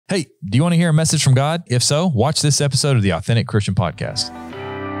Hey, do you want to hear a message from God? If so, watch this episode of the Authentic Christian Podcast.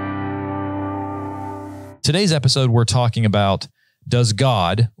 Today's episode, we're talking about, does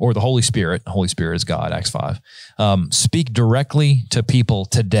God, or the Holy Spirit is God, Acts 5, speak directly to people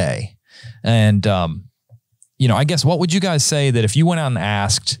today? And, I guess what would you guys say that if you went out and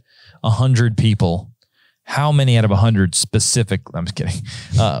asked 100 people, how many out of 100 specific, I'm just kidding,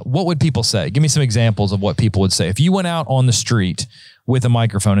 what would people say? Give me some examples of what people would say. If you went out on the street with a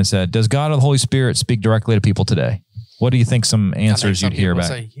microphone and said, does God or the Holy Spirit speak directly to people today? What do you think some answers you'd hear back?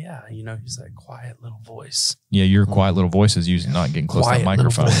 Say, yeah, he's that quiet little voice. Yeah, your quiet little voice is usually not getting close to that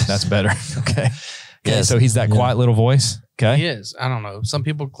microphone. That's better. Okay. Yeah, so he's that quiet little voice. Okay. He is. I don't know. Some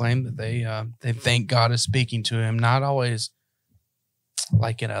people claim that they think God is speaking to him, not always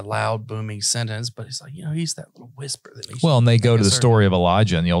like in a loud, booming sentence, but it's like, he's that little whisper that makes. Well, and they go to the story of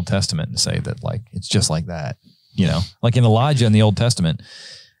Elijah in the Old Testament and say that like it's just like that. Like in Elijah in the Old Testament,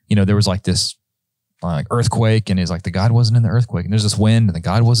 there was like this earthquake, and he's like, the God wasn't in the earthquake, and there's this wind, and the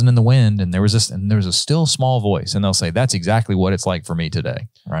God wasn't in the wind, and there was a still small voice, and they'll say that's exactly what it's like for me today,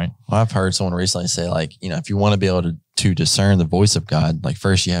 right? Well, I've heard someone recently say, like, if you want to be able to discern the voice of God, like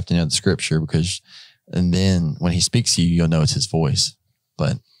first you have to know the Scripture, and then when He speaks to you, you'll know it's His voice.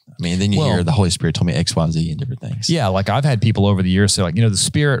 But then you hear the Holy Spirit told me X, Y, Z and different things. Yeah, like I've had people over the years say, like, the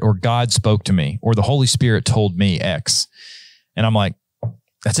Spirit or God spoke to me, or the Holy Spirit told me X, and I'm like,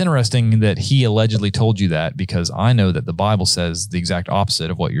 that's interesting that he allegedly told you that, because I know that the Bible says the exact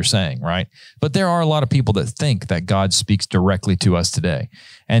opposite of what you're saying, right? But there are a lot of people that think that God speaks directly to us today.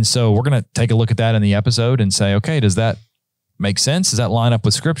 And so we're going to take a look at that in the episode and say, okay, does that make sense? Does that line up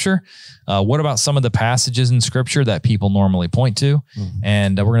with Scripture? What about some of the passages in Scripture that people normally point to? Mm-hmm.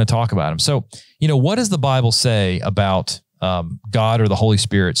 And we're going to talk about them. So, what does the Bible say about God or the Holy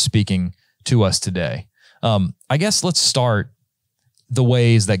Spirit speaking to us today? I guess let's start the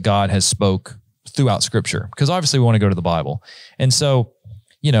ways that God has spoke throughout Scripture, because obviously we want to go to the Bible. And so,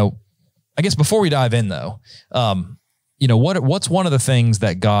 I guess before we dive in though, what's one of the things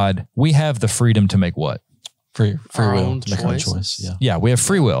that we have the freedom to make what? Free will to make our own choice. Yeah, we have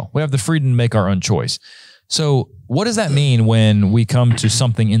free will. We have the freedom to make our own choice. So what does that mean when we come to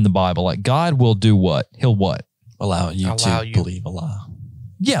something in the Bible? Like God will do what? He'll what? Allow you to believe a lie.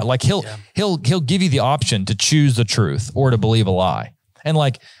 Yeah, like he'll give you the option to choose the truth or to believe a lie. And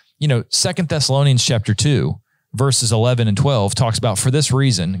 2 Thessalonians chapter 2, verses 11 and 12 talks about, for this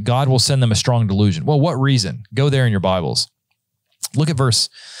reason, God will send them a strong delusion. Well, what reason? Go there in your Bibles. Look at verse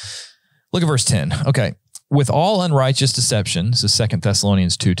 10. Okay. With all unrighteous deception, this is 2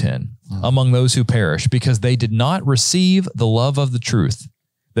 Thessalonians 2:10, among those who perish, because they did not receive the love of the truth,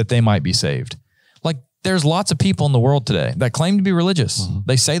 that they might be saved. Like there's lots of people in the world today that claim to be religious. Mm-hmm.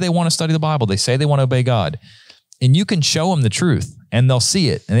 They say they want to study the Bible. They say they want to obey God. And you can show them the truth and they'll see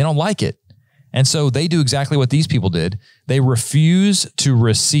it and they don't like it. And so they do exactly what these people did. They refuse to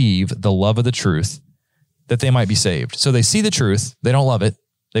receive the love of the truth that they might be saved. So they see the truth. They don't love it.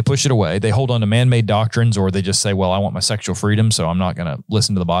 They push it away. They hold on to man-made doctrines, or they just say, well, I want my sexual freedom, so I'm not going to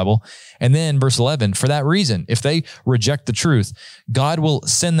listen to the Bible. And then verse 11, for that reason, if they reject the truth, God will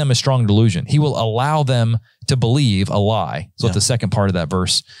send them a strong delusion. He will allow them to believe a lie. That's what the second part of that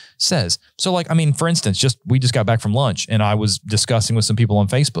verse says. So for instance, we just got back from lunch and I was discussing with some people on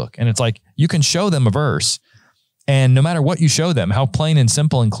Facebook, and it's like, you can show them a verse, and no matter what you show them, how plain and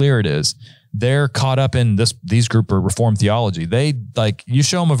simple and clear it is, they're caught up in these group of Reformed theology. They you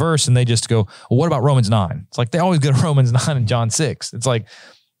show them a verse and they just go, well, what about Romans 9? It's like, they always go to Romans 9 and John 6. It's like,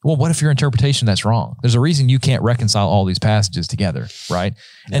 well, what if your interpretation that's wrong? There's a reason you can't reconcile all these passages together, right?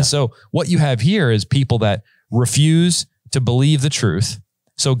 Yeah. And so what you have here is people that refuse to believe the truth.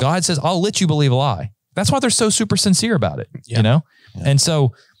 So God says, I'll let you believe a lie. That's why they're so super sincere about it, Yeah. And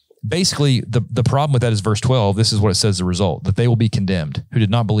so basically, the problem with that is verse 12. This is what it says, the result, that they will be condemned who did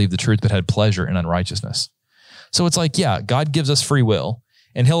not believe the truth but had pleasure in unrighteousness. So it's like, God gives us free will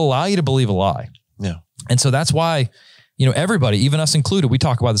and he'll allow you to believe a lie. Yeah. And so that's why, everybody, even us included, we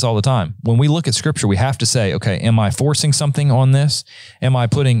talk about this all the time. When we look at Scripture, we have to say, okay, am I forcing something on this? Am I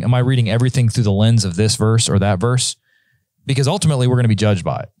reading everything through the lens of this verse or that verse? Because ultimately we're going to be judged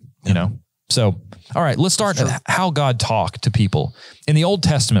by it, So, all right, let's start at how God talked to people. In the Old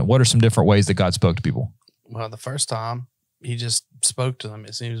Testament, what are some different ways that God spoke to people? Well, the first time he just spoke to them,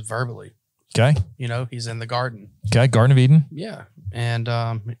 it seems verbally. Okay. He's in the garden. Okay, Garden of Eden. Yeah. And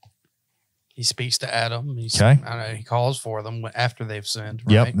he speaks to Adam. He calls for them after they've sinned.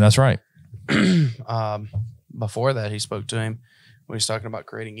 Right? Yep, that's right. Before that, he spoke to him when he's talking about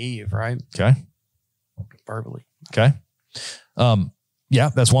creating Eve, right? Okay. Verbally. Okay. Yeah,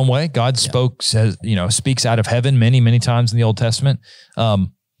 that's one way. God speaks out of heaven many, many times in the Old Testament.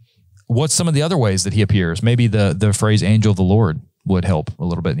 what's some of the other ways that he appears? Maybe the phrase angel of the Lord would help a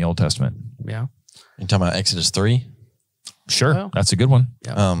little bit in the Old Testament. Yeah. You're talking about Exodus 3? Sure. Well, that's a good one.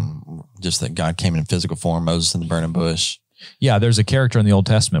 Yeah. Just that God came in physical form, Moses in the burning bush. Yeah, there's a character in the Old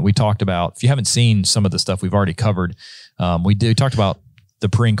Testament. We talked about, if you haven't seen some of the stuff we've already covered, we talked about the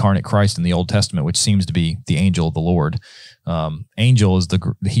pre-incarnate Christ in the Old Testament, which seems to be the angel of the Lord. Angel is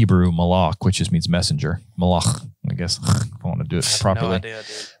the Hebrew malach, which just means messenger. Malach, I guess, if I want to do it properly. No idea,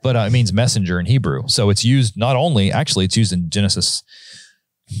 dude. But it means messenger in Hebrew. So it's used not only, actually, it's used in Genesis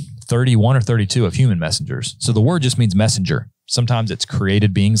 31 or 32 of human messengers. So the word just means messenger. Sometimes it's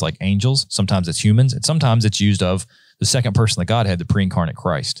created beings like angels. Sometimes it's humans. And sometimes it's used of the second person of the Godhead, the pre-incarnate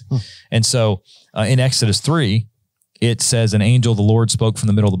Christ. And so in Exodus 3, it says an angel of the Lord spoke from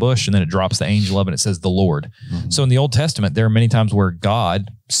the middle of the bush, and then it drops the angel of it, and it says the Lord. So in the Old Testament, there are many times where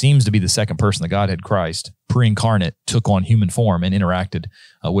God seems to be the second person of the Godhead, Christ, pre-incarnate, took on human form and interacted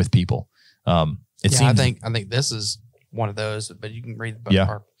with people. I think this is one of those, but you can read the book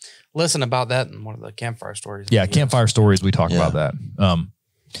or listen about that in one of the Campfire stories. Yeah, Campfire stories, we talk about that. I'm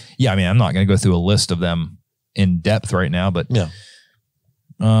not going to go through a list of them in depth right now, but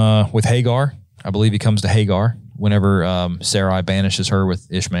with Hagar, I believe he comes to Hagar whenever Sarai banishes her with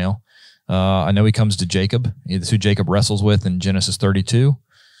Ishmael. I know he comes to Jacob. It's who Jacob wrestles with in Genesis 32.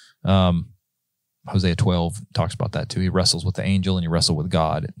 Hosea 12 talks about that too. He wrestles with the angel and he wrestled with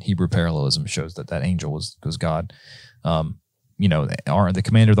God. Hebrew parallelism shows that angel was God. The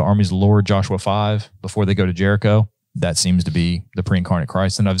commander of the armies of the Lord, Joshua 5, before they go to Jericho, that seems to be the pre-incarnate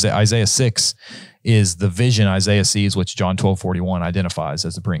Christ. And Isaiah 6 is the vision Isaiah sees, which John 12:41 identifies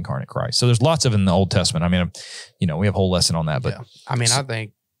as the pre-incarnate Christ. So there's lots of in the Old Testament. I mean, we have a whole lesson on that. But I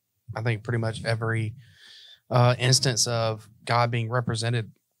think pretty much every instance of God being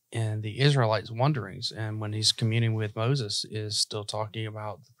represented in the Israelites' wanderings and when he's communing with Moses is still talking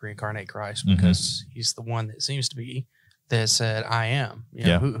about the pre-incarnate Christ, because he's the one that seems to be that said, I am.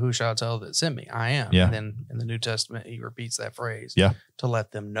 Who shall I tell that sent me? I am. Yeah. And then in the New Testament, he repeats that phrase to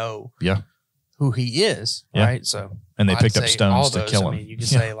let them know who he is, right? So, and they picked up stones to kill him. You could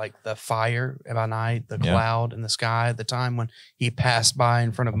say like the fire by night, the cloud in the sky, the time when he passed by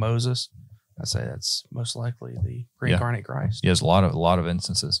in front of Moses. I'd say that's most likely the pre-incarnate Christ. Yes, a lot of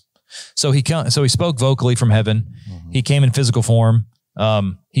instances. So he spoke vocally from heaven. He came in physical form.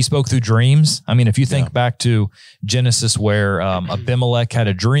 He spoke through dreams. I mean, if you think back to Genesis, where Abimelech had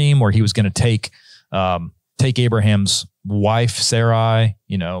a dream where he was going to take Abraham's wife, Sarai,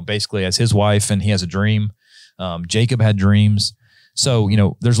 basically as his wife, and he has a dream. Jacob had dreams. So,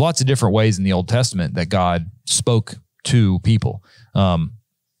 there's lots of different ways in the Old Testament that God spoke to people.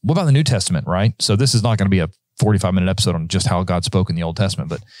 What about the New Testament, right? So this is not going to be a 45-minute episode on just how God spoke in the Old Testament,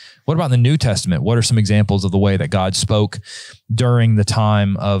 but what about the New Testament? What are some examples of the way that God spoke during the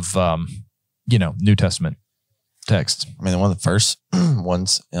time of, New Testament texts? I mean, one of the first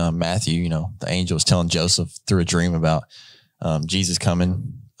ones, Matthew, the angel was telling Joseph through a dream about Jesus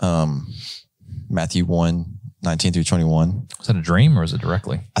coming. Matthew 1:19-21. Was that a dream or is it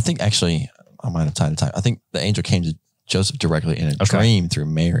directly? I think actually, I might have tied the time. I think the angel came to Joseph directly in a dream through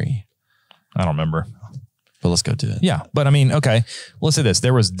Mary. I don't remember. But let's go to it. Yeah. But I mean, okay, let's say this.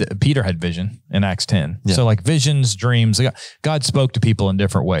 Peter had vision in Acts 10. Yeah. So like visions, dreams, God spoke to people in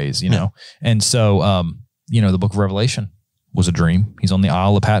different ways, know? And so, the book of Revelation was a dream. He's on the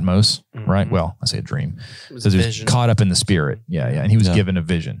Isle of Patmos, right? Well, I say a dream. Because he was caught up in the Spirit. Yeah. And he was given a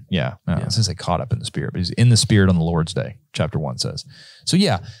vision. Yeah. I was going to say caught up in the Spirit, but he's in the Spirit on the Lord's day, chapter 1 says. So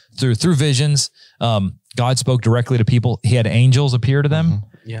through visions, God spoke directly to people. He had angels appear to them.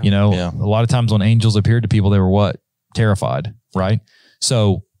 A lot of times when angels appeared to people, they were what? Terrified, right?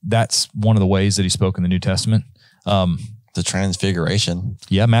 So that's one of the ways that he spoke in the New Testament. The transfiguration.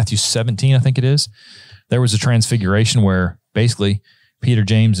 Yeah, Matthew 17, I think it is. There was a transfiguration where basically Peter,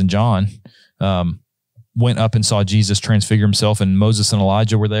 James, and John went up and saw Jesus transfigure himself, and Moses and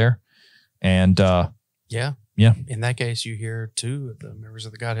Elijah were there. And in that case, you hear two of the members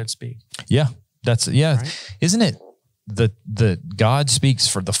of the Godhead speak. Yeah, right? Isn't it? The God speaks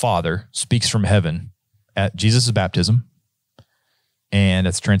for the Father, speaks from heaven at Jesus' baptism and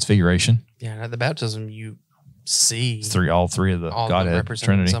at the transfiguration. Yeah, and at the baptism you see all three of the Godhead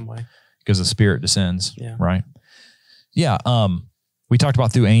Trinity in some way because the Spirit descends. Yeah. Right. Yeah. We talked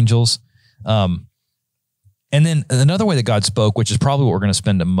about through angels. And then another way that God spoke, which is probably what we're going to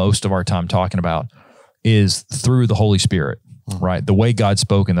spend most of our time talking about, is through the Holy Spirit. Right. The way God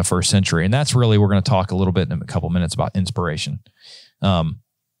spoke in the first century. And that's really, we're going to talk a little bit in a couple minutes about inspiration.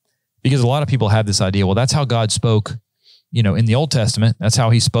 Because a lot of people have this idea, well, that's how God spoke, in the Old Testament. That's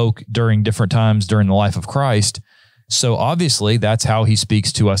how he spoke during different times during the life of Christ. So obviously that's how he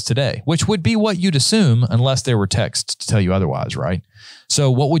speaks to us today, which would be what you'd assume unless there were texts to tell you otherwise, right?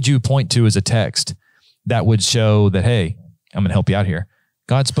 So what would you point to as a text that would show that, hey, I'm going to help you out here.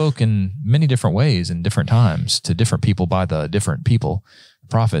 God spoke in many different ways in different times to different people by the different people,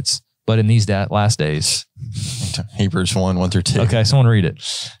 prophets. But in these last days, Hebrews 1:1-2. Okay, someone read it.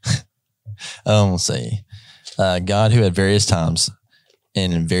 Let's see. God, who at various times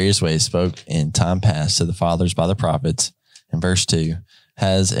and in various ways spoke in time past to the fathers by the prophets, in verse 2,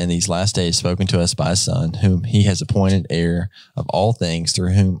 has in these last days spoken to us by his Son, whom he has appointed heir of all things,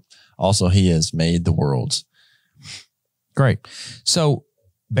 through whom also he has made the worlds. Great. So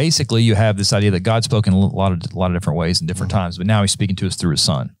basically you have this idea that God spoke in a lot of different ways in different times, but now he's speaking to us through his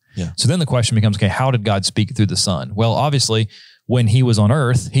Son. Yeah. So then the question becomes, okay, how did God speak through the Son? Well, obviously, when he was on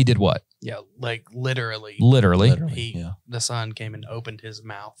earth, he did what? Yeah, like literally. The Son came and opened his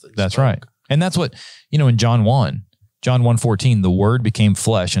mouth. And That's spoke. right. And that's what, in John 1:14, the word became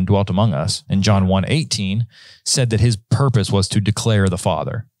flesh and dwelt among us. And John 1:18 said that his purpose was to declare the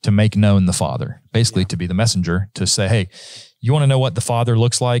Father, to make known the Father, basically to be the messenger, to say, hey, you want to know what the Father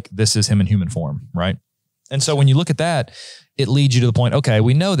looks like? This is him in human form, right? And so when you look at that, it leads you to the point, okay,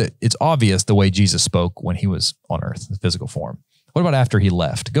 we know that it's obvious the way Jesus spoke when he was on earth, in physical form. What about after he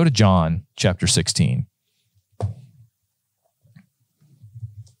left? Go to John chapter 16.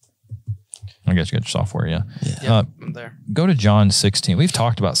 I guess you got your software, yeah. I'm there. Go to John 16. We've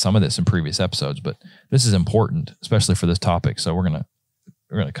talked about some of this in previous episodes, but this is important, especially for this topic. So we're gonna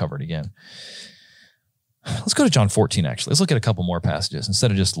cover it again. Let's go to John 14, actually. Let's look at a couple more passages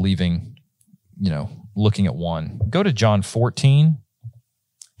instead of just leaving, looking at one. Go to John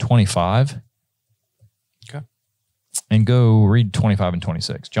 14:25. Okay. And go read 25 and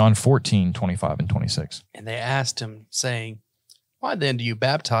 26. John 14:25 and 26. And they asked him, saying, why then do you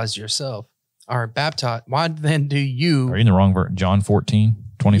baptize yourself? Or baptize, why then do you... Are you in the wrong verse? John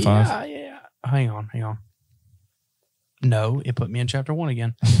 14:25? Yeah. Hang on. No, it put me in chapter 1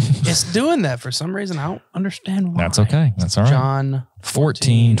 again. It's doing that for some reason. I don't understand why. That's okay. That's all right. John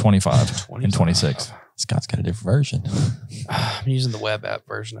 14:25 and 26. Scott's got a different version. I'm using the web app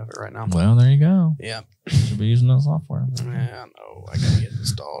version of it right now. Well, there you go. Yeah. Should be using that software. Yeah, no, I gotta get it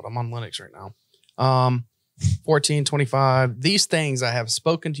installed. I'm on Linux right now. 14:25. These things I have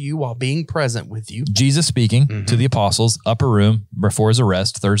spoken to you while being present with you. Jesus speaking to the apostles, upper room before his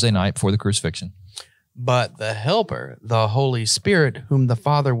arrest, Thursday night before the crucifixion. But the Helper, the Holy Spirit, whom the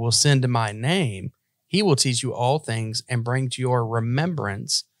Father will send in my name, he will teach you all things and bring to your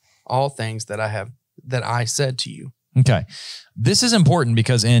remembrance all things that I said to you. Okay. This is important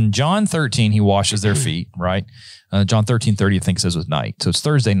because in John 13, he washes their feet, right? John 13:30, I think says was night. So it's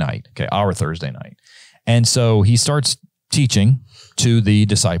Thursday night. Okay. Our Thursday night. And so he starts teaching to the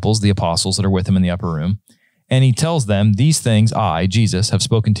disciples, the apostles that are with him in the upper room. And he tells them, these things I, Jesus, have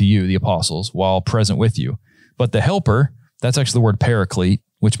spoken to you, the apostles, while present with you. But the helper, that's actually the word paraclete,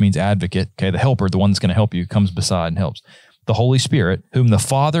 which means advocate. Okay. The helper, the one that's going to help you, comes beside and helps. The Holy Spirit, whom the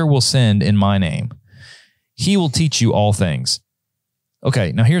Father will send in my name. He will teach you all things.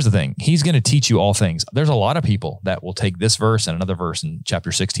 Okay, now here's the thing. He's going to teach you all things. There's a lot of people that will take this verse and another verse in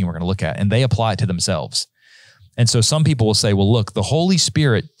chapter 16 we're going to look at, and they apply it to themselves. And so some people will say, well, look, the Holy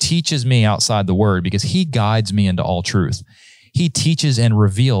Spirit teaches me outside the word because he guides me into all truth. He teaches and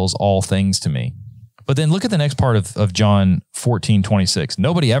reveals all things to me. But then look at the next part of John 14:26.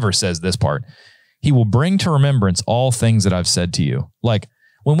 Nobody ever says this part. He will bring to remembrance all things that I've said to you. Like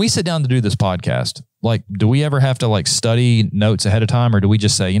when we sit down to do this podcast, like, do we ever have to like study notes ahead of time? Or do we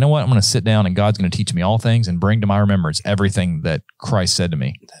just say, you know what, I'm going to sit down and God's going to teach me all things and bring to my remembrance everything that Christ said to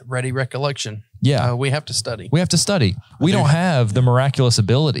me. Ready recollection. Yeah. We have to study. We have to study. We don't have the miraculous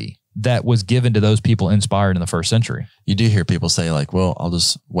ability that was given to those people inspired in the first century. You do hear people say like, well, I'll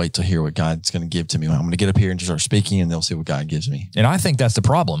just wait to hear what God's going to give to me. I'm going to get up here and just start speaking and they'll see what God gives me. And I think that's the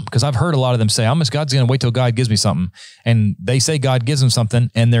problem because I've heard a lot of them say, God's going to wait till God gives me something. And they say God gives them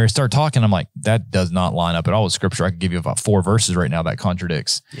something and they start talking. I'm like, that does not line up at all with scripture. I could give you about 4 verses right now that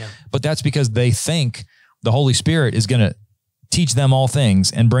contradicts. Yeah. But that's because they think the Holy Spirit is going to teach them all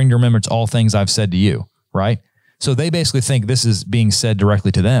things and bring to remembrance all things I've said to you, right? So they basically think this is being said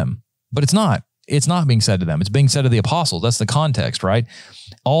directly to them, but it's not. It's not being said to them. It's being said to the apostles. That's the context, right?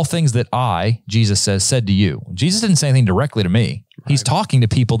 All things that I, Jesus says, said to you. Jesus didn't say anything directly to me. Right. He's talking to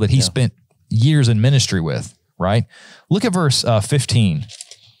people that he spent years in ministry with, right? Look at verse 15.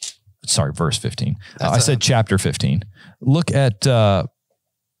 Sorry, verse 15. I said chapter 15. Look at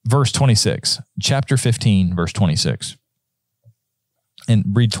verse 26. Chapter 15, verse 26. And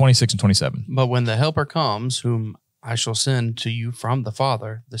read 26 and 27. But when the Helper comes, whom I shall send to you from the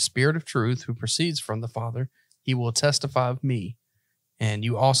Father, the Spirit of truth who proceeds from the Father, He will testify of me, and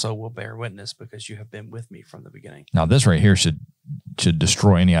you also will bear witness because you have been with me from the beginning. Now, this right here should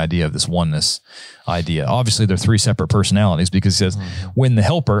destroy any idea of this oneness idea. Obviously, they're three separate personalities because he says, when the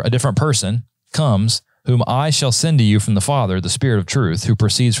helper, a different person, comes, whom I shall send to you from the Father, the Spirit of truth, who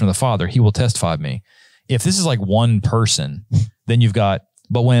proceeds from the Father, he will testify of me. If this is like one person, then you've got,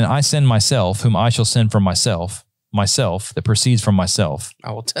 but when I send myself, whom I shall send from myself that proceeds from myself,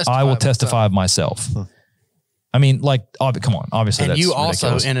 I will testify of myself. I mean, like, come on, obviously and that's you also,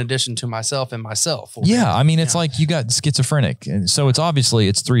 ridiculous. in addition to myself and myself. Yeah, I mean, it's like you got schizophrenic. And so it's obviously,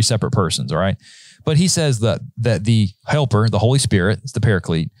 it's three separate persons, all right? But he says that the helper, the Holy Spirit, it's the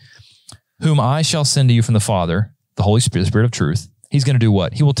Paraclete, whom I shall send to you from the Father, the Holy Spirit, the Spirit of truth, he's going to do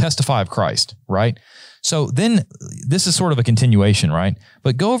what? He will testify of Christ, right? So then this is sort of a continuation, right?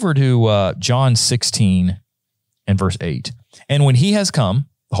 But go over to John 16 and verse 8. And when he has come,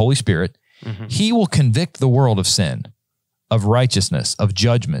 the Holy Spirit, he will convict the world of sin, of righteousness, of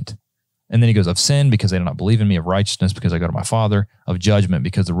judgment. And then he goes, of sin because they do not believe in me, of righteousness because I go to my Father, of judgment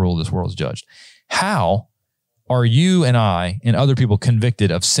because the rule of this world is judged. How are you and I and other people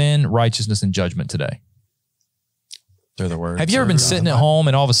convicted of sin, righteousness, and judgment today? They're the words. Have you ever been sitting at home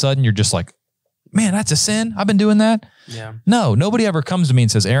and all of a sudden you're just like, man, that's a sin? I've been doing that? Yeah. No, nobody ever comes to me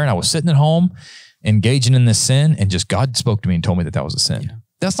and says, Aaron, I was sitting at home engaging in this sin and just God spoke to me and told me that was a sin. Yeah.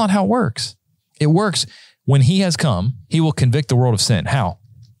 That's not how it works. It works when he has come, he will convict the world of sin. How?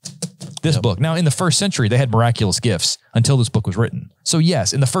 This book. Now, in the first century, they had miraculous gifts until this book was written. So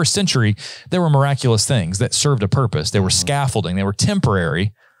yes, in the first century, there were miraculous things that served a purpose. They were scaffolding. They were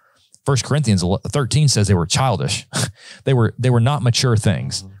temporary. 1 Corinthians 13 says they were childish. They were not mature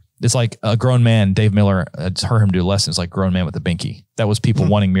things. It's like a grown man, Dave Miller, I heard him do lessons like grown man with a binky. That was people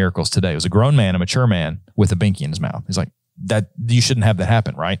wanting miracles today. It was a grown man, a mature man with a binky in his mouth. He's like, that you shouldn't have that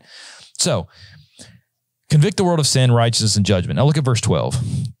happen, right? So convict the world of sin, righteousness, and judgment. Now look at verse 12.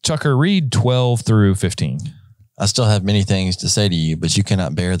 Chucker, read 12 through 15. I still have many things to say to you, but you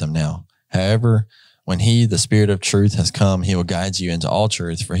cannot bear them now. However, when he, the Spirit of truth, has come, he will guide you into all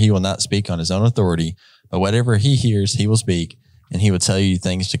truth, for he will not speak on his own authority, but whatever he hears, he will speak, and he will tell you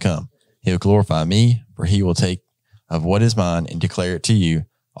things to come. He will glorify me, for he will take of what is mine and declare it to you.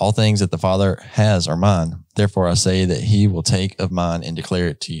 All things that the Father has are mine. Therefore, I say that he will take of mine and declare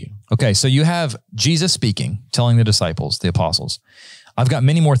it to you. Okay, so you have Jesus speaking, telling the disciples, the apostles, I've got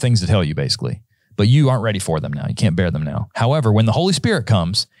many more things to tell you, basically, but you aren't ready for them now. You can't bear them now. However, when the Holy Spirit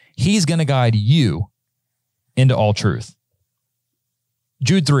comes, he's going to guide you into all truth.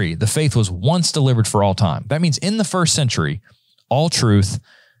 Jude 3, the faith was once delivered for all time. That means in the first century, all truth,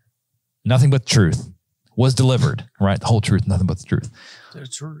 nothing but truth, was delivered, right? The whole truth, nothing but the truth.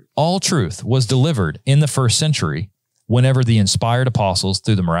 All truth was delivered in the first century whenever the inspired apostles,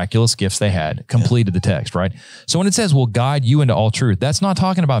 through the miraculous gifts they had, completed the text, right? So when it says, we'll guide you into all truth, that's not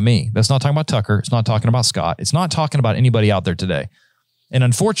talking about me. That's not talking about Tucker. It's not talking about Scott. It's not talking about anybody out there today. And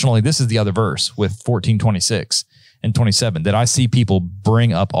unfortunately, this is the other verse with 14:26 and 27 that I see people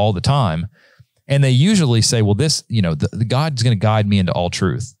bring up all the time. And they usually say, well, this, the God's going to guide me into all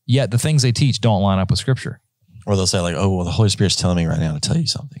truth. Yet the things they teach don't line up with Scripture. Or they'll say like, oh, well, the Holy Spirit's telling me right now to tell you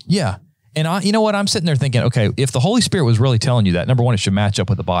something. Yeah. And you know what? I'm sitting there thinking, okay, if the Holy Spirit was really telling you that, number one, it should match up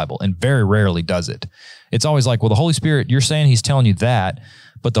with the Bible, and very rarely does it. It's always like, well, the Holy Spirit, you're saying he's telling you that,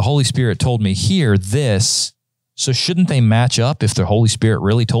 but the Holy Spirit told me here this. So shouldn't they match up if the Holy Spirit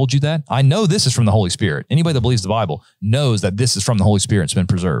really told you that? I know this is from the Holy Spirit. Anybody that believes the Bible knows that this is from the Holy Spirit. It's been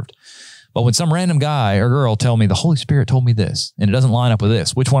preserved. But when some random guy or girl tell me the Holy Spirit told me this, and it doesn't line up with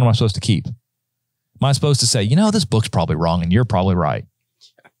this, which one am I supposed to keep? Am I supposed to say, this book's probably wrong and you're probably right?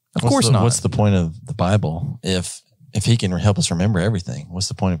 Of course not. What's the point of the Bible if he can help us remember everything? What's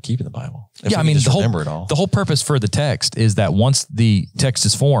the point of keeping the Bible? The whole purpose for the text is that once the text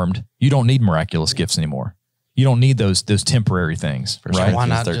is formed, you don't need miraculous gifts anymore. You don't need those temporary things, right? Why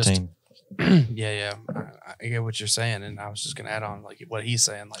not 13? Yeah. I get what you're saying, and I was just going to add on like what he's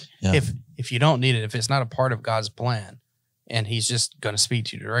saying. Like, if you don't need it, if it's not a part of God's plan, and He's just going to speak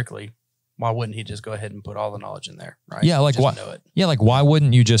to you directly, why wouldn't He just go ahead and put all the knowledge in there? Right? Yeah, like why? Yeah, like why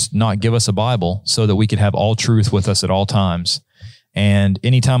wouldn't you just not give us a Bible so that we could have all truth with us at all times? And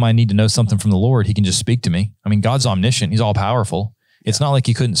anytime I need to know something from the Lord, He can just speak to me. I mean, God's omniscient; He's all powerful. It's not like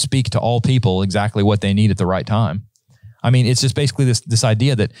He couldn't speak to all people exactly what they need at the right time. I mean, it's just basically this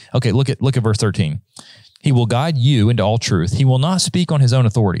idea that, okay, look at verse 13. He will guide you into all truth. He will not speak on His own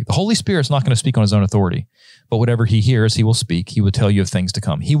authority. The Holy Spirit's not going to speak on His own authority, but whatever He hears, He will speak. He will tell you of things to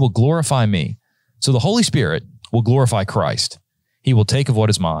come. He will glorify me. So the Holy Spirit will glorify Christ. He will take of what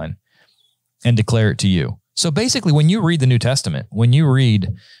is mine and declare it to you. So basically, when you read the New Testament, when you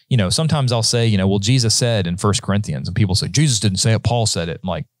read, sometimes I'll say, well, Jesus said in 1 Corinthians, and people say, Jesus didn't say it, Paul said it. I'm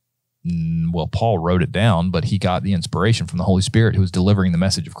like, well, Paul wrote it down, but he got the inspiration from the Holy Spirit who was delivering the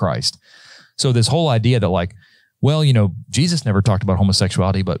message of Christ. So this whole idea that like, well, Jesus never talked about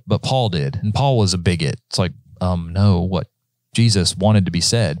homosexuality, but Paul did, and Paul was a bigot. It's like, no, what Jesus wanted to be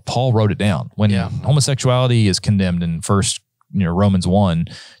said, Paul wrote it down. When homosexuality is condemned in Romans 1,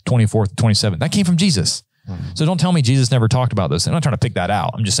 24 to 27, that came from Jesus. So don't tell me Jesus never talked about this. I'm not trying to pick that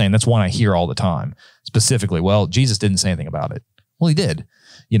out. I'm just saying that's one I hear all the time. Specifically, well, Jesus didn't say anything about it. Well, he did,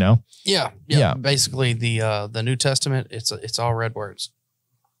 Yeah. Basically, the New Testament, it's all red words.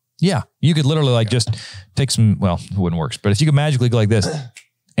 Yeah. You could literally just take some, well, it wouldn't work, but if you could magically go like this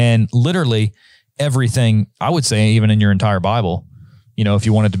and literally everything, I would say, even in your entire Bible, if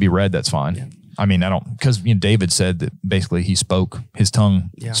you want it to be read, that's fine. Yeah. I mean, because David said that basically he spoke, his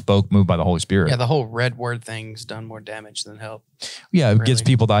tongue spoke, moved by the Holy Spirit. Yeah, the whole red word thing's done more damage than help. Yeah, it gives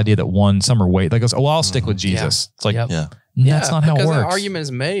people the idea that some are weight. Like, I'll stick with Jesus. Yeah. It's like, that's not how it works. Because the argument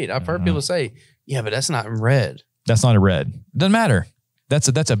is made. I've heard people say, yeah, but that's not in red. That's not in red. It doesn't matter. That's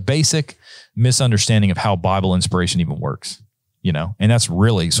a basic misunderstanding of how Bible inspiration even works, and that's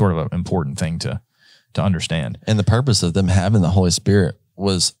really sort of an important thing to understand. And the purpose of them having the Holy Spirit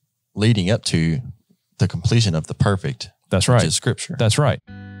was leading up to the completion of the perfect. That's right. Which is Scripture. That's right.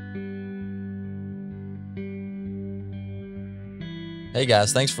 Hey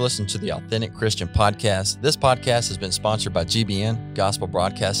guys, thanks for listening to the Authentic Christian Podcast. This podcast has been sponsored by GBN, Gospel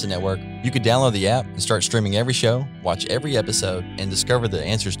Broadcasting Network. You can download the app and start streaming every show, watch every episode, and discover the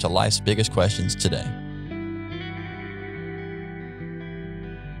answers to life's biggest questions today.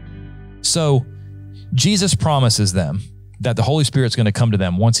 So Jesus promises them that the Holy Spirit's going to come to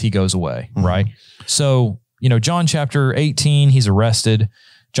them once he goes away, right? So, John chapter 18, he's arrested.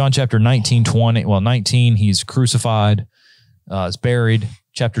 John chapter 19, he's crucified, is buried.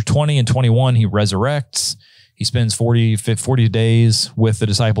 Chapter 20 and 21, he resurrects. He spends 40 days with the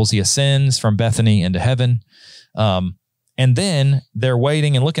disciples. He ascends from Bethany into heaven. And then they're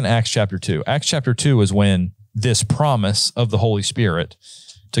waiting and looking at Acts chapter 2. Acts chapter 2 is when this promise of the Holy Spirit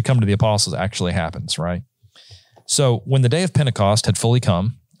to come to the apostles actually happens, right? So when the day of Pentecost had fully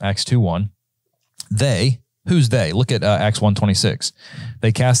come, Acts 2:1, who's they? Look at Acts 1:26.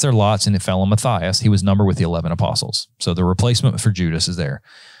 They cast their lots and it fell on Matthias. He was numbered with the 11 apostles. So the replacement for Judas is there.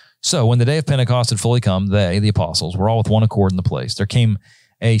 So when the day of Pentecost had fully come, they, the apostles, were all with one accord in the place. There came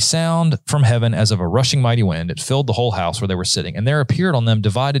a sound from heaven as of a rushing mighty wind. It filled the whole house where they were sitting. And there appeared on them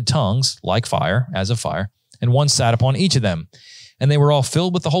divided tongues like fire, as of fire, and one sat upon each of them. And they were all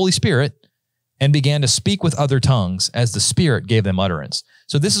filled with the Holy Spirit and began to speak with other tongues as the Spirit gave them utterance.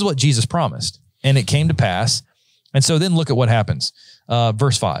 So this is what Jesus promised, and it came to pass. And so then look at what happens.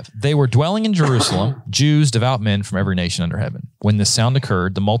 Verse 5, they were dwelling in Jerusalem, Jews, devout men from every nation under heaven. When this sound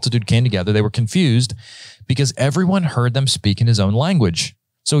occurred, the multitude came together. They were confused because everyone heard them speak in his own language.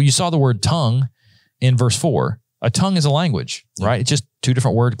 So you saw the word tongue in verse 4. A tongue is a language, right? It's just two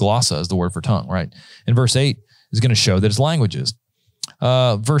different words. Glossa is the word for tongue, right? And verse 8 is going to show that it's languages.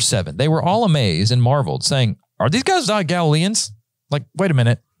 Verse 7, they were all amazed and marveled, saying, are these guys not Galileans? Like, wait a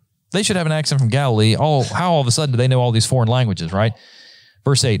minute. They should have an accent from Galilee. How all of a sudden do they know all these foreign languages, right?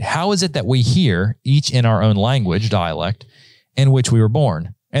 Verse 8, how is it that we hear each in our own language, dialect, in which we were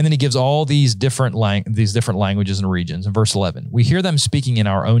born? And then he gives all these different languages and regions. In verse 11, we hear them speaking in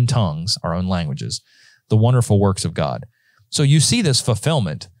our own tongues, our own languages, the wonderful works of God. So you see this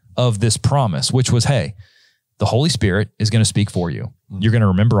fulfillment of this promise, which was, hey, the Holy Spirit is going to speak for you. You're going to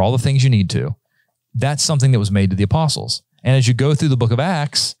remember all the things you need to. That's something that was made to the apostles. And as you go through the book of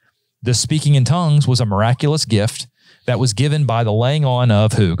Acts, the speaking in tongues was a miraculous gift that was given by the laying on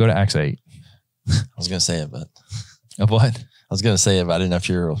of who? Go to Acts 8. I was going to say it, but... Of what? I was going to say it, but I didn't know if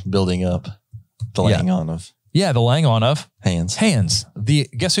you were building up the laying on of... Yeah, the laying on of... Hands.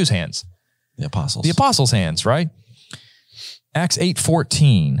 Guess whose hands? The apostles. The apostles' hands, right? Acts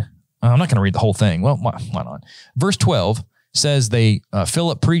 8:14. I'm not going to read the whole thing. Well, why not? Verse 12 says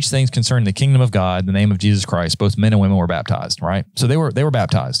Philip preached things concerning the kingdom of God, the name of Jesus Christ. Both men and women were baptized, right? So they were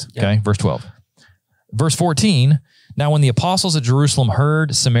baptized, okay? Verse 12. Verse 14, now when the apostles at Jerusalem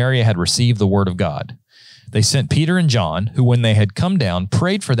heard Samaria had received the word of God, they sent Peter and John, who when they had come down,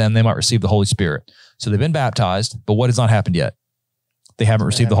 prayed for them they might receive the Holy Spirit. So they've been baptized, but what has not happened yet? They haven't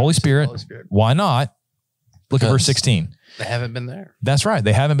received the Holy Spirit. Why not? Look at verse 16. They haven't been there. That's right.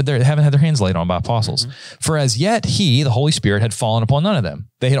 They haven't been there. They haven't had their hands laid on by apostles. Mm-hmm. For as yet he, the Holy Spirit, had fallen upon none of them.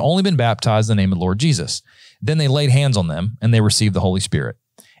 They had only been baptized in the name of the Lord Jesus. Then they laid hands on them and they received the Holy Spirit.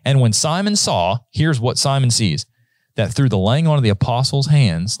 And when Simon saw, here's what Simon sees, that through the laying on of the apostles'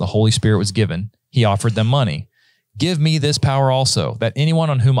 hands, the Holy Spirit was given. he offered them money. Give me this power also, that anyone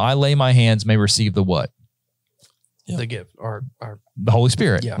on whom I lay my hands may receive the what? The gift or the Holy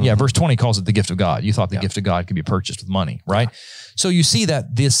Spirit. Yeah. Verse 20 calls it the gift of God. You thought the gift of God could be purchased with money, right? So you see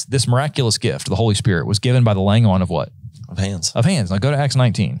that this miraculous gift, the Holy Spirit, was given by the laying on of what? Of hands. Of hands. Now go to Acts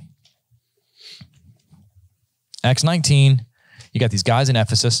 19. Acts 19, you got these guys in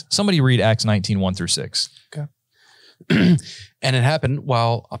Ephesus. Somebody read Acts 19, 1 through 6. Okay. And it happened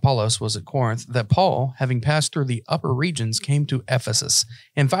while Apollos was at Corinth that Paul, having passed through the upper regions, came to Ephesus.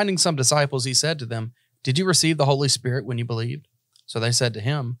 And finding some disciples, he said to them, "Did you receive the Holy Spirit when you believed?" So they said to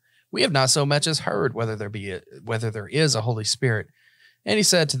him, "We have not so much as heard whether there is a Holy Spirit." And he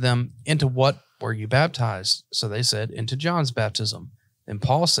said to them, "Into what were you baptized?" So they said, "Into John's baptism." Then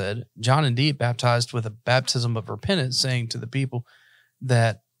Paul said, "John indeed baptized with a baptism of repentance, saying to the people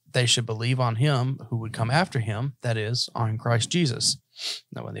that they should believe on him who would come after him, that is, on Christ Jesus."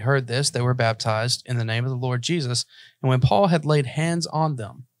 Now when they heard this, they were baptized in the name of the Lord Jesus. And when Paul had laid hands on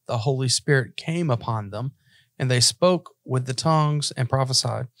them, the Holy Spirit came upon them, and they spoke with tongues and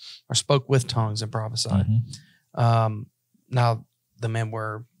prophesied. Now the men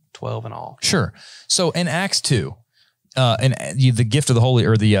were 12 in all. Sure. So in Acts 2, the gift of the Holy,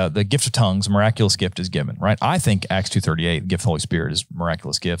 or the gift of tongues, miraculous gift is given, right? I think Acts 2:38, the gift of the Holy Spirit is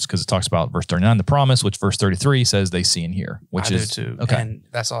miraculous gifts, because it talks about verse 39, the promise, which verse 33 says they see and hear, which I is do too. Okay. And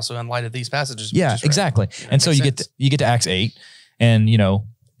that's also in light of these passages. Yeah, exactly. And so you get to Acts 8, and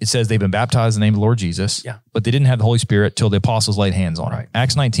it says they've been baptized in the name of the Lord Jesus. Yeah. But they didn't have the Holy Spirit till the apostles laid hands on them.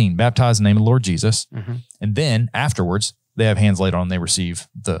 Acts 19, baptized in the name of the Lord Jesus. Mm-hmm. And then afterwards, they have hands laid on them, they receive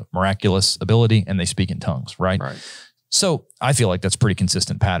the miraculous ability, and they speak in tongues, right? So I feel like that's a pretty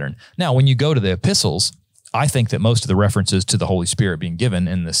consistent pattern. Now, when you go to the epistles, I think that most of the references to the Holy Spirit being given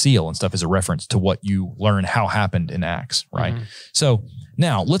in the seal and stuff is a reference to what you learn how happened in Acts, right? Mm-hmm. So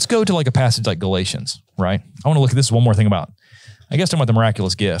now let's go to like a passage like Galatians, right? I want to look at this one more thing about, I guess, talking about the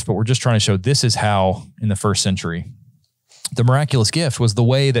miraculous gift, but we're just trying to show this is how in the first century, the miraculous gift was the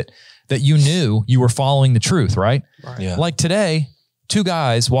way that you knew you were following the truth, right? Yeah. Like today, two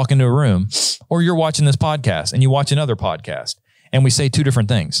guys walk into a room, or you're watching this podcast and you watch another podcast, and we say two different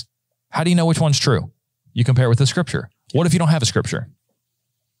things. How do you know which one's true? You compare it with the scripture. What if you don't have a scripture?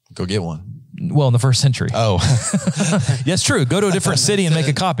 Go get one. Well, in the first century. Oh. That's true. Go to a different city and make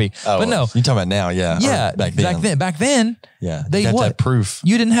a copy. Oh, but no. You're talking about now, yeah. Yeah. Back then. Yeah. They you have what? to have proof.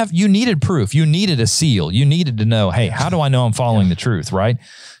 You needed proof. You needed a seal. You needed to know, hey, how do I know I'm following the truth, right?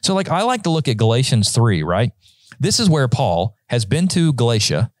 So like I like to look at Galatians 3, right? This is where Paul has been to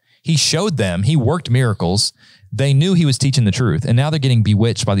Galatia. He showed them, he worked miracles. They knew he was teaching the truth, and now they're getting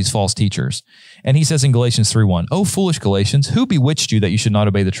bewitched by these false teachers. And he says in Galatians 3:1, "O foolish Galatians, who bewitched you that you should not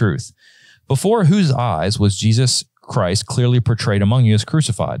obey the truth? Before whose eyes was Jesus Christ clearly portrayed among you as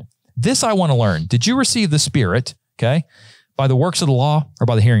crucified? This I want to learn. Did you receive the Spirit, okay, by the works of the law or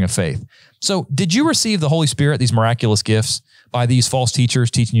by the hearing of faith?" So did you receive the Holy Spirit, these miraculous gifts, by these false teachers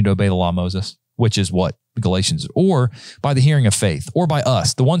teaching you to obey the law of Moses, which is what Galatians, or by the hearing of faith, or by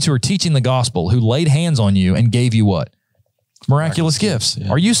us, the ones who are teaching the gospel, who laid hands on you and gave you what? Miraculous gifts. Yeah.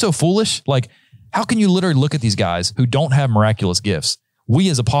 Are you so foolish? Like, how can you literally look at these guys who don't have miraculous gifts? We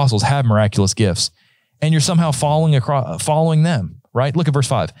as apostles have miraculous gifts, and you're somehow following them, right? Look at verse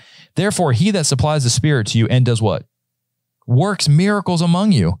 5. "Therefore, he that supplies the Spirit to you and does what? Works miracles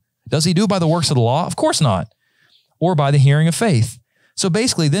among you. Does he do it by the works of the law? Of course not. Or by the hearing of faith." So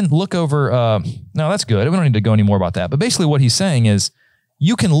basically then look over, no, that's good. We don't need to go any more about that. But basically what he's saying is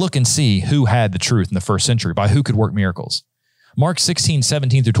you can look and see who had the truth in the first century, by who could work miracles. Mark 16,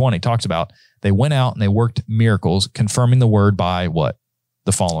 17 through 20 talks about they went out and they worked miracles, confirming the word by what?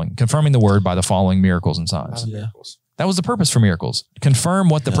 The following. Confirming the word by the following miracles and signs. Yeah. That was the purpose for miracles. Confirm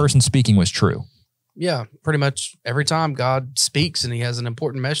what the person speaking was true. Yeah, pretty much every time God speaks and he has an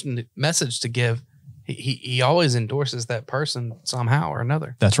important message to give, he always endorses that person somehow or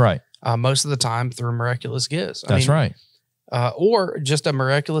another. That's right. Most of the time through miraculous gifts. That's right. Or just a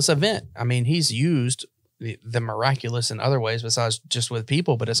miraculous event. I mean, he's used the miraculous in other ways besides just with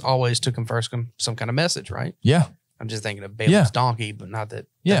people, but it's always to confer some kind of message, right? Yeah. I'm just thinking of Balaam's donkey, but not that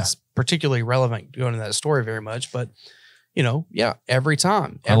that's particularly relevant going into that story very much. But, every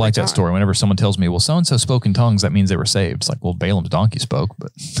time. I like that story. Whenever someone tells me, well, so-and-so spoke in tongues, that means they were saved. It's like, well, Balaam's donkey spoke.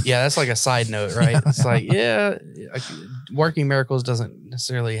 But yeah, that's like a side note, right? It's like, working miracles doesn't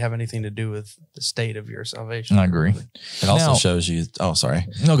necessarily have anything to do with the state of your salvation. I agree. It also shows you, oh, sorry.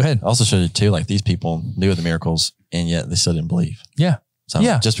 No, go ahead. It also shows you too, like these people knew of the miracles and yet they still didn't believe. Yeah. So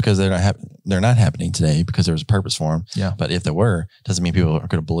just because they're not happening today because there was a purpose for them. Yeah. But if there were, doesn't mean people are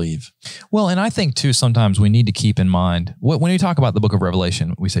going to believe. Well, and I think too, sometimes we need to keep in mind when we talk about the book of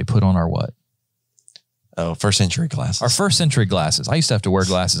Revelation, we say, put on our what? Oh, first century glasses. Our first century glasses. I used to have to wear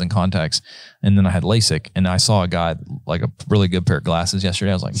glasses and contacts, and then I had LASIK, and I saw a guy like a really good pair of glasses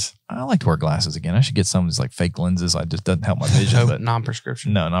yesterday. I was like, I like to wear glasses again. I should get some of these like fake lenses. I just doesn't help my vision. But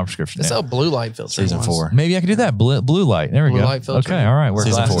non-prescription. No, non-prescription. It's a blue light filter. Season 4. Maybe I could do that. Blue light. There we Blue go. light filter. Okay, all right. Wear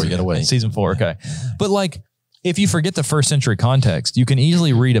Season glasses. 4, you gotta wait. Season 4, okay. But like, if you forget the first century context, you can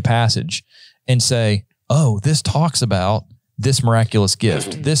easily read a passage and say, oh, this talks about this miraculous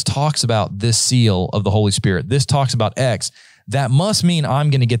gift. This talks about this seal of the Holy Spirit. This talks about X. That must mean I'm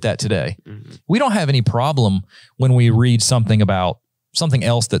going to get that today. We don't have any problem when we read something about something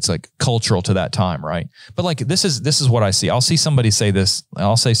else that's like cultural to that time, right? But like, this is what I see. I'll see somebody say this.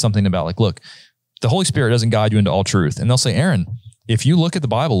 I'll say something about like, look, the Holy Spirit doesn't guide you into all truth. And they'll say, Aaron, if you look at the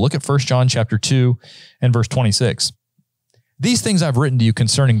Bible, look at 1 John chapter 2 and verse 26. These things I've written to you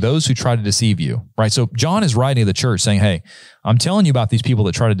concerning those who try to deceive you, right? So John is writing to the church saying, hey, I'm telling you about these people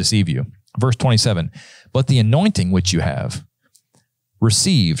that try to deceive you. Verse 27, but the anointing which you have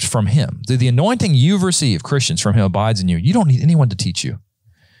received from him, the anointing you've received, Christians, from him abides in you. You don't need anyone to teach you.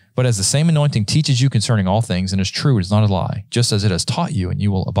 But as the same anointing teaches you concerning all things and is true, it is not a lie, just as it has taught you, and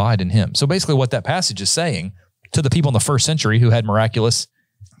you will abide in him. So basically what that passage is saying to the people in the first century who had miraculous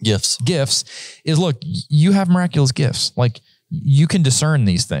gifts is, look, you have miraculous gifts. Like, you can discern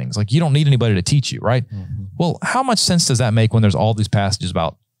these things. Like, you don't need anybody to teach you, right? Mm-hmm. Well, how much sense does that make when there's all these passages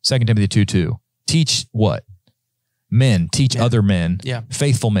about 2 Timothy 2:2? Teach what? Men, teach other men,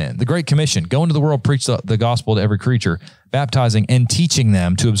 faithful men. The Great Commission, go into the world, preach the gospel to every creature, baptizing and teaching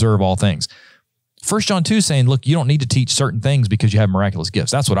them to observe all things. 1 John 2 is saying, look, you don't need to teach certain things because you have miraculous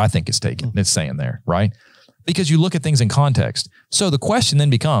gifts. That's what I think it's saying there, right? Because you look at things in context. So the question then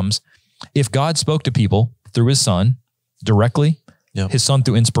becomes, if God spoke to people through his son directly, his son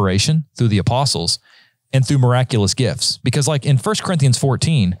through inspiration, through the apostles, and through miraculous gifts. Because like in 1 Corinthians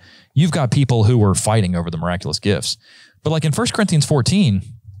 14, you've got people who were fighting over the miraculous gifts. But like in 1 Corinthians 14,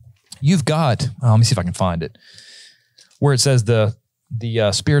 you've got, let me see if I can find it, where it says the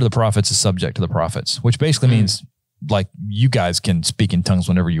spirit of the prophets is subject to the prophets, which basically means like you guys can speak in tongues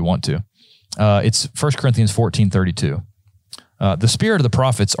whenever you want to. It's 1 Corinthians 14:32. The spirit of the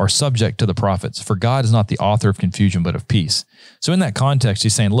prophets are subject to the prophets, for God is not the author of confusion, but of peace. So in that context,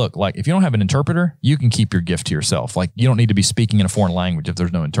 he's saying, look, like if you don't have an interpreter, you can keep your gift to yourself. Like you don't need to be speaking in a foreign language if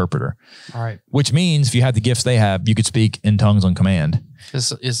there's no interpreter. All right. Which means if you have the gifts they have, you could speak in tongues on command.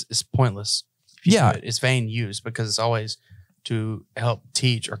 It's pointless. It's vain use because it's always to help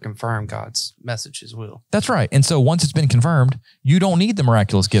teach or confirm God's message, his will. That's right. And so once it's been confirmed, you don't need the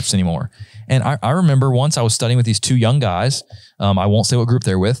miraculous gifts anymore. And I remember once I was studying with these two young guys. I won't say what group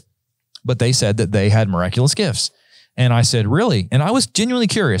they're with, but they said that they had miraculous gifts. And I said, really? And I was genuinely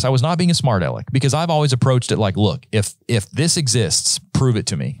curious. I was not being a smart aleck because I've always approached it like, look, if this exists, prove it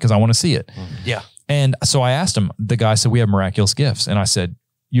to me because I want to see it. Yeah. And so I asked him, the guy said, we have miraculous gifts. And I said,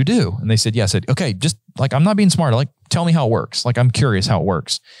 you do? And they said, yeah. I said, okay, just like, I'm not being smart. Like, tell me how it works. Like, I'm curious how it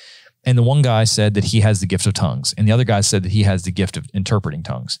works. And the one guy said that he has the gift of tongues. And the other guy said that he has the gift of interpreting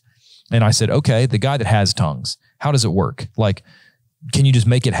tongues. And I said, okay, the guy that has tongues, how does it work? Like, can you just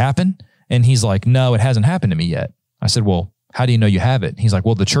make it happen? And he's like, no, it hasn't happened to me yet. I said, well, how do you know you have it? He's like,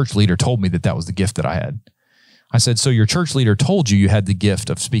 well, the church leader told me that that was the gift that I had. I said, so your church leader told you had the gift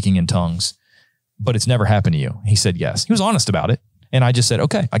of speaking in tongues, but it's never happened to you. He said, yes. He was honest about it. And I just said,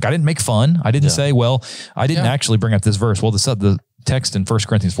 okay, like I didn't make fun. I didn't say, well, I didn't actually bring up this verse. Well, the text in 1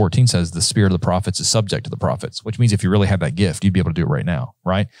 Corinthians 14 says the spirit of the prophets is subject to the prophets, which means if you really have that gift, you'd be able to do it right now,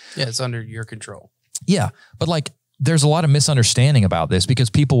 right? Yeah, it's under your control. Yeah, but like there's a lot of misunderstanding about this because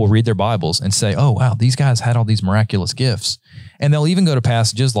people will read their Bibles and say, oh, wow, these guys had all these miraculous gifts. And they'll even go to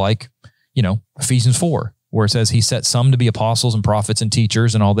passages like, Ephesians 4, where it says he set some to be apostles and prophets and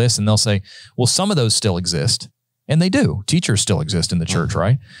teachers and all this. And they'll say, well, some of those still exist. And they do. Teachers still exist in the church,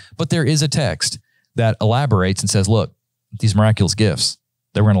 right? But there is a text that elaborates and says, look, these miraculous gifts,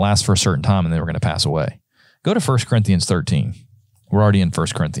 they were going to last for a certain time and they were going to pass away. Go to 1 Corinthians 13. We're already in 1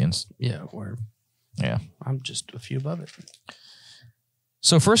 Corinthians. Yeah, I'm just a few above it.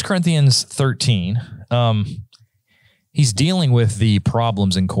 So 1 Corinthians 13, he's dealing with the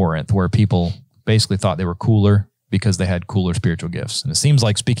problems in Corinth where people basically thought they were cooler because they had cooler spiritual gifts. And it seems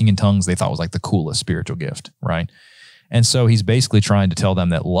like speaking in tongues, they thought was like the coolest spiritual gift, right? And so he's basically trying to tell them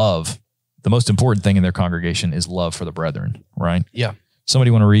that love, the most important thing in their congregation is love for the brethren, right? Yeah.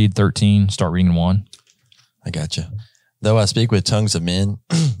 Somebody want to read 13, start reading 1? I got you. Though I speak with tongues of men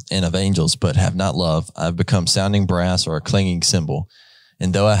and of angels, but have not love, I've become sounding brass or a clanging cymbal.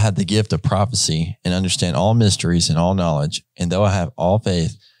 And though I have the gift of prophecy and understand all mysteries and all knowledge, and though I have all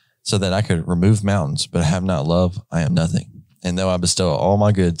faith so that I could remove mountains, but I have not love, I am nothing. And though I bestow all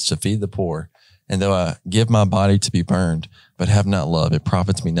my goods to feed the poor, And though I give my body to be burned, but have not love, it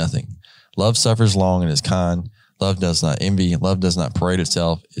profits me nothing. Love suffers long and is kind. Love does not envy. Love does not parade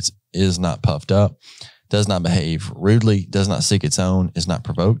itself. It is not puffed up, does not behave rudely, does not seek its own, is not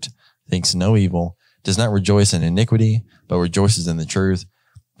provoked, thinks no evil, does not rejoice in iniquity, but rejoices in the truth,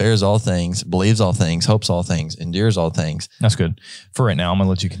 bears all things, believes all things, hopes all things, endures all things. That's good. For right now, I'm going to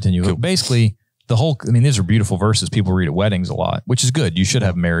let you continue. Cool. Basically, these are beautiful verses people read at weddings a lot, which is good. You should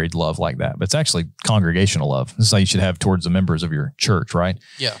have married love like that, but it's actually congregational love. This is how you should have towards the members of your church, right?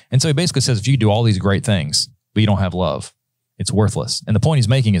 Yeah. And so he basically says, if you do all these great things, but you don't have love, it's worthless. And the point he's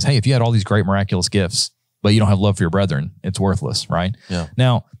making is, hey, if you had all these great miraculous gifts, but you don't have love for your brethren, it's worthless, right? Yeah.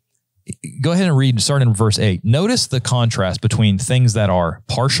 Now, go ahead and read, starting in verse 8. Notice the contrast between things that are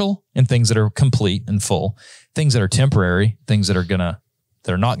partial and things that are complete and full, things that are temporary, things that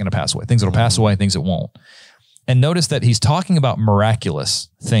are not going to pass away, things that will pass away, things that won't. And notice that he's talking about miraculous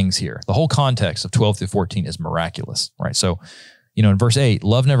things here. The whole context of 12 through 14 is miraculous, right? So, in verse 8,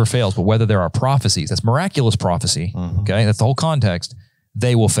 love never fails, but whether there are prophecies, that's miraculous prophecy, okay? That's the whole context.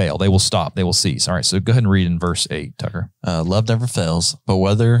 They will fail. They will stop. They will cease. All right, so go ahead and read in verse 8, Tucker. Love never fails, but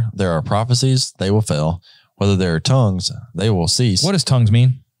whether there are prophecies, they will fail. Whether there are tongues, they will cease. What does tongues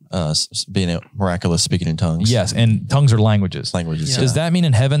mean? Being a miraculous speaking in tongues. Yes, and tongues are languages. Languages. Does that mean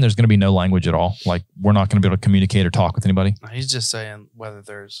in heaven there's going to be no language at all? Like we're not going to be able to communicate or talk with anybody? He's just saying whether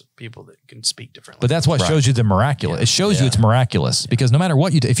there's people that can speak differently. But that's what shows you the miraculous. Yeah. It shows you it's miraculous because no matter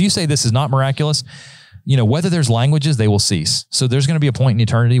what you do, if you say this is not miraculous, whether there's languages, they will cease. So there's going to be a point in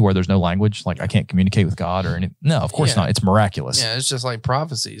eternity where there's no language, like I can't communicate with God or anything. No, of course not. It's miraculous. Yeah, it's just like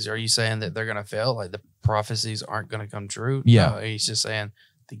prophecies. Are you saying that they're going to fail? Like the prophecies aren't going to come true? Yeah. No, he's just saying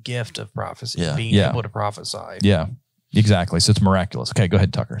the gift of prophecy, being able to prophesy. Yeah, exactly. So it's miraculous. Okay, go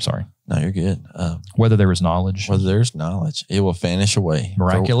ahead, Tucker. Sorry. No, you're good. Whether there is knowledge. Whether there's knowledge, it will vanish away.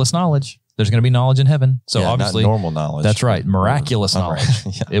 Miraculous knowledge. There's going to be knowledge in heaven. So obviously. Not normal knowledge. That's right. Miraculous knowledge.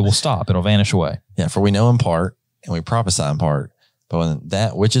 It will stop. It'll vanish away. Yeah, for we know in part and we prophesy in part. But when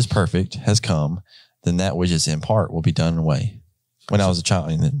that which is perfect has come, then that which is in part will be done away. When I was a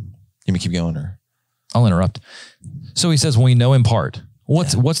child, and then you may keep going, or I'll interrupt. So he says, when we know in part.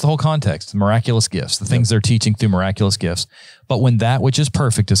 What's the whole context? Miraculous gifts, the things they're teaching through miraculous gifts. But when that which is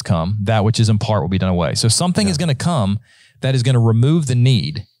perfect has come, that which is in part will be done away. So something is going to come that is going to remove the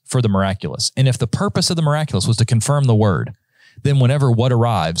need for the miraculous. And if the purpose of the miraculous was to confirm the word, then whenever what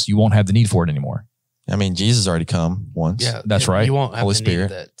arrives, you won't have the need for it anymore. I mean, Jesus already come once. Yeah, that's right. You won't have Holy the Spirit. need of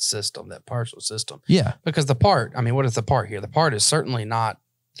that system, that partial system. Yeah. Because the part, what is the part here? The part is certainly not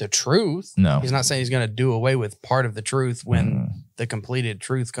the truth. No. He's not saying he's going to do away with part of the truth when the completed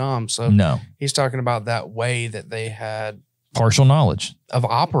truth comes. So no, he's talking about that way that they had partial knowledge of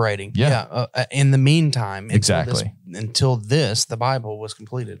operating. In the meantime, exactly. Until the Bible was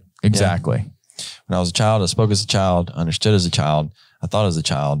completed. Exactly. Yeah. When I was a child, I spoke as a child, understood as a child, I thought as a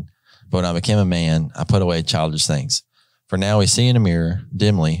child. But when I became a man, I put away childish things. For now we see in a mirror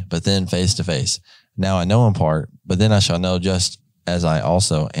dimly, but then face to face. Now I know in part, but then I shall know just as I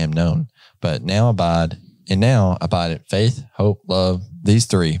also am known. But now abide faith, hope, love, these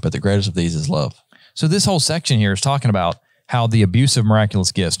three, but the greatest of these is love. So this whole section here is talking about how the abuse of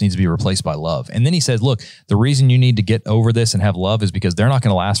miraculous gifts needs to be replaced by love. And then he says, look, the reason you need to get over this and have love is because they're not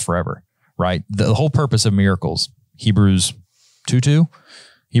going to last forever, right? The whole purpose of miracles, Hebrews 2:2,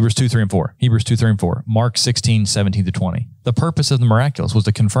 Hebrews 2, 3, and 4. Hebrews 2, 3, and 4. Mark 16, 17 to 20. The purpose of the miraculous was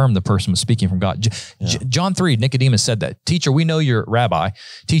to confirm the person was speaking from God. John 3, Nicodemus said that. Teacher, we know you're rabbi.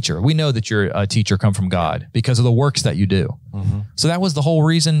 Teacher, we know that you're a teacher come from God because of the works that you do. So that was the whole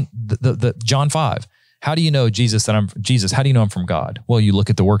reason. The John 5. How do you know Jesus that I'm Jesus? How do you know I'm from God? Well, you look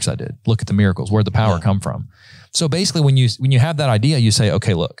at the works I did. Look at the miracles. Where'd the power come from? So basically, when you have that idea, you say,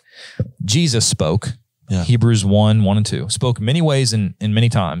 okay, look, Jesus spoke. Hebrews 1 and 2. Spoke many ways and many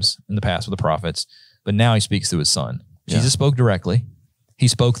times in the past with the prophets, but now he speaks through his son. Jesus spoke directly. He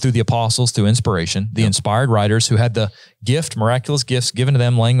spoke through the apostles, through inspiration, the inspired writers who had the gift, miraculous gifts given to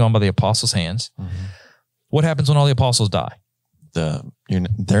them laying on by the apostles' hands. What happens when all the apostles die? They're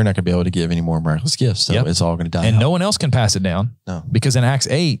not going to be able to give any more miraculous gifts. So it's all going to die. And no one else can pass it down. No. Because in Acts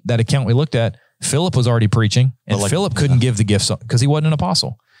 8, that account we looked at, Philip was already preaching and Philip couldn't give the gifts because he wasn't an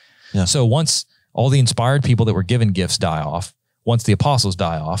apostle. So once all the inspired people that were given gifts die off, once the apostles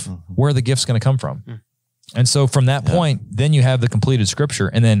die off, where are the gifts going to come from? And so from that point, then you have the completed scripture.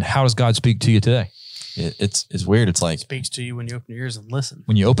 And then how does God speak to you today? It's weird. It's like it speaks to you when you open your ears and listen.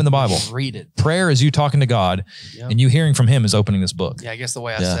 When you open the Bible, read it. Prayer is you talking to God, and you hearing from Him is opening this book. Yeah, I guess the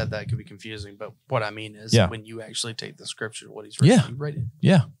way I said that could be confusing, but what I mean is when you actually take the scripture, what He's written, you read it.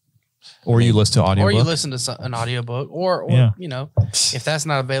 Yeah. Or you listen to audio, or you listen to an audiobook, or you know, if that's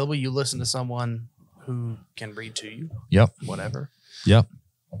not available, you listen to someone who can read to you. Yep. Whatever. Yep.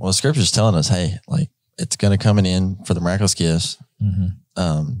 Well, the scripture's telling us, hey, like it's going to come in for the miraculous gifts.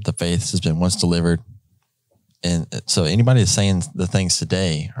 The faith has been once delivered. And so anybody that's saying the things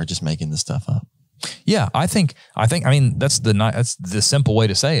today are just making this stuff up. Yeah, I mean, that's the simple way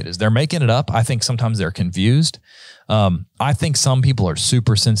to say it is they're making it up. I think sometimes they're confused. I think some people are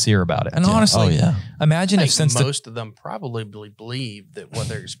super sincere about it. And honestly, imagine if most of them probably believe that what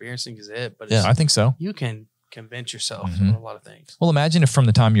they're experiencing is it, but I think so. You can convince yourself of a lot of things. Well, imagine if from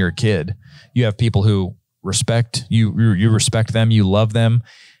the time you're a kid, you have people who respect you, you respect them, you love them,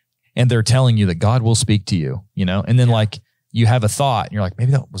 and they're telling you that God will speak to you, you know, and then like you have a thought and you're like,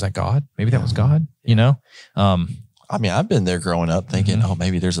 maybe was that God? Maybe that was God, you know? I mean, I've been there growing up thinking, oh,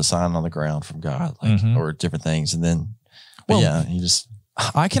 maybe there's a sign on the ground from God, like, or different things. And then,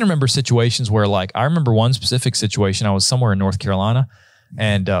 I can remember situations where like, I remember one specific situation. I was somewhere in North Carolina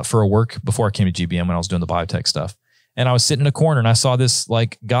and for a work before I came to GBM when I was doing the biotech stuff. And I was sitting in a corner and I saw this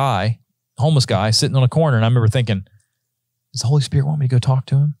like guy, homeless guy sitting on a corner. And I remember thinking, does the Holy Spirit want me to go talk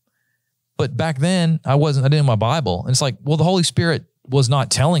to him? But back then I didn't have my Bible. And it's like, well, the Holy Spirit was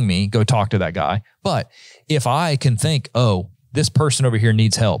not telling me go talk to that guy. But if I can think, oh, this person over here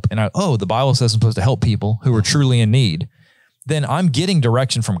needs help. And the Bible says I'm supposed to help people who are truly in need. Then I'm getting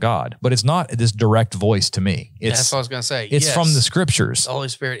direction from God, but it's not this direct voice to me. That's what I was going to say. It's from the scriptures. The Holy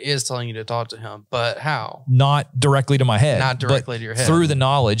Spirit is telling you to talk to him, but how? Not directly to my head. Not directly to your head. Through the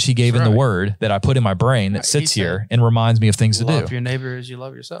knowledge he gave in the word that I put in my brain that sits here and reminds me of things to do. Love your neighbor as you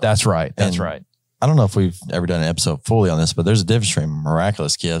love yourself. That's right. That's right. I don't know if we've ever done an episode fully on this, but there's a difference between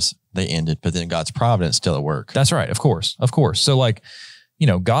miraculous gifts, they ended, but then God's providence still at work. That's right. Of course. Of course. So like, you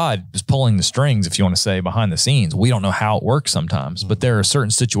know, God is pulling the strings, if you want to say, behind the scenes. We don't know how it works sometimes, but there are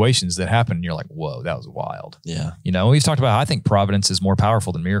certain situations that happen and you're like, whoa, that was wild. Yeah. You know, we've talked about, I think providence is more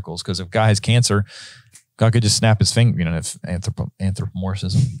powerful than miracles because if a guy has cancer, God could just snap his finger, you know, if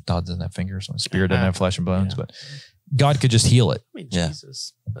anthropomorphism, God doesn't have fingers, so spirit doesn't have flesh and bones, but God could just heal it. I mean,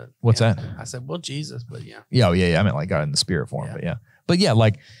 Jesus. But what's that? I said, well, Jesus, but yeah. Yeah. I meant like God in the spirit form, but yeah,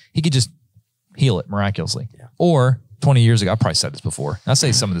 like he could just heal it miraculously. Yeah. Or 20 years ago, I probably said this before. I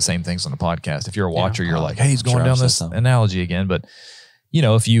say some of the same things on the podcast. If you're a watcher, you're like, hey, he's going down this analogy again. But, you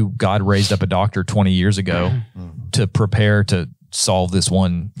know, if God raised up a doctor 20 years ago to prepare to solve this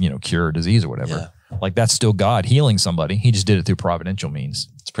one, you know, cure or disease or whatever, like that's still God healing somebody. He just did it through providential means.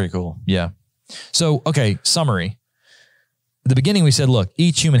 It's pretty cool. Yeah. So, okay, summary. At the beginning, we said, look,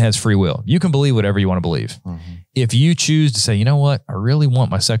 each human has free will. You can believe whatever you want to believe. If you choose to say, you know what, I really want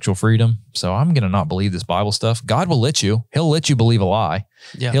my sexual freedom, so I'm going to not believe this Bible stuff, God will let you. He'll let you believe a lie.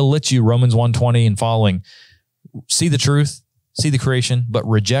 Yeah. He'll let you, Romans 1:20 and following, see the truth, see the creation, but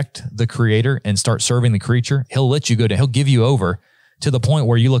reject the creator and start serving the creature. He'll let you he'll give you over to the point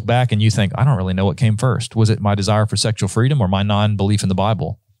where you look back and you think, I don't really know what came first. Was it my desire for sexual freedom or my non-belief in the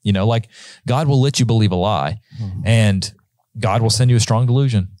Bible? You know, like God will let you believe a lie and God will send you a strong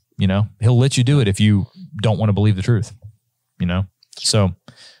delusion. You know, he'll let you do it if you don't want to believe the truth, you know? So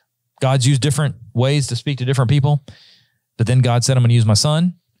God's used different ways to speak to different people, but then God said, I'm going to use my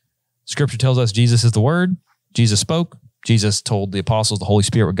son. Scripture tells us Jesus is the word. Jesus spoke. Jesus told the apostles the Holy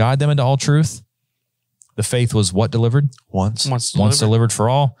Spirit would guide them into all truth. The faith was what delivered? Once delivered for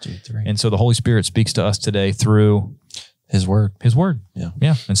all. 2, 3. And so the Holy Spirit speaks to us today through his word.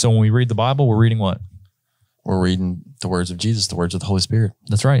 Yeah. And so when we read the Bible, we're reading what? We're reading the words of Jesus, the words of the Holy Spirit.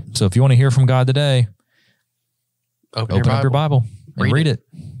 That's right. So if you want to hear from God today, open up your Bible and read it.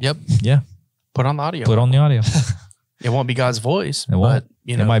 Yep. Yeah. Put on the audio. It won't be God's voice, but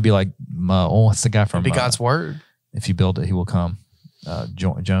you know, it might be like, what's the guy from? It'll be God's word. If you build it, he will come.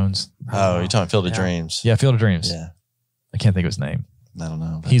 Jones. Oh, you're talking Field of Dreams. Yeah, Field of Dreams. Yeah. I can't think of his name. I don't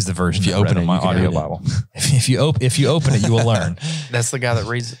know. He's the version if you open it, my audio Bible. If you open it, you will learn. That's the guy that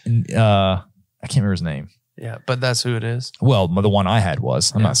reads it. I can't remember his name. Yeah, but that's who it is. Well, the one I had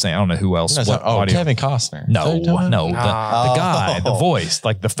was. I'm not saying, I don't know who else. Kevin Costner. No, the guy, the voice,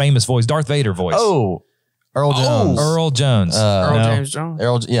 like the famous voice, Darth Vader voice. Oh, Earl Jones. Earl Jones. James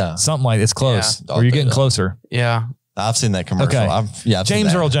Jones. Yeah. Something like it's close. Or you're getting closer. Yeah. I've seen that commercial. Okay. I've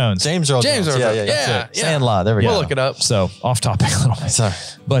James Earl Jones. James Earl Jones. Yeah. Sandlot. There we go. We'll look it up. So off topic a little bit. Sorry.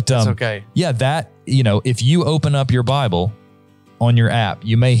 But it's okay. Yeah, that, you know, if you open up your Bible on your app,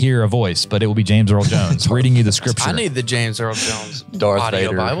 you may hear a voice, but it will be James Earl Jones reading you the scripture. I need the James Earl Jones Darth audio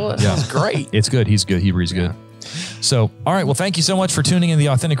Vader Bible. That sounds great. It's good. He's good. He reads good. So, all right. Well, thank you so much for tuning in to the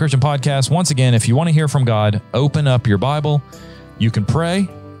Authentic Christian Podcast. Once again, if you want to hear from God, open up your Bible. You can pray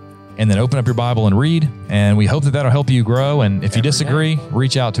and then open up your Bible and read. And we hope that that'll help you grow. And if you disagree,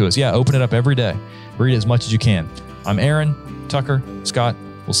 reach out to us. Yeah, open it up every day. Read as much as you can. I'm Aaron, Tucker, Scott.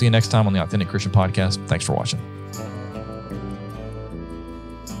 We'll see you next time on the Authentic Christian Podcast. Thanks for watching.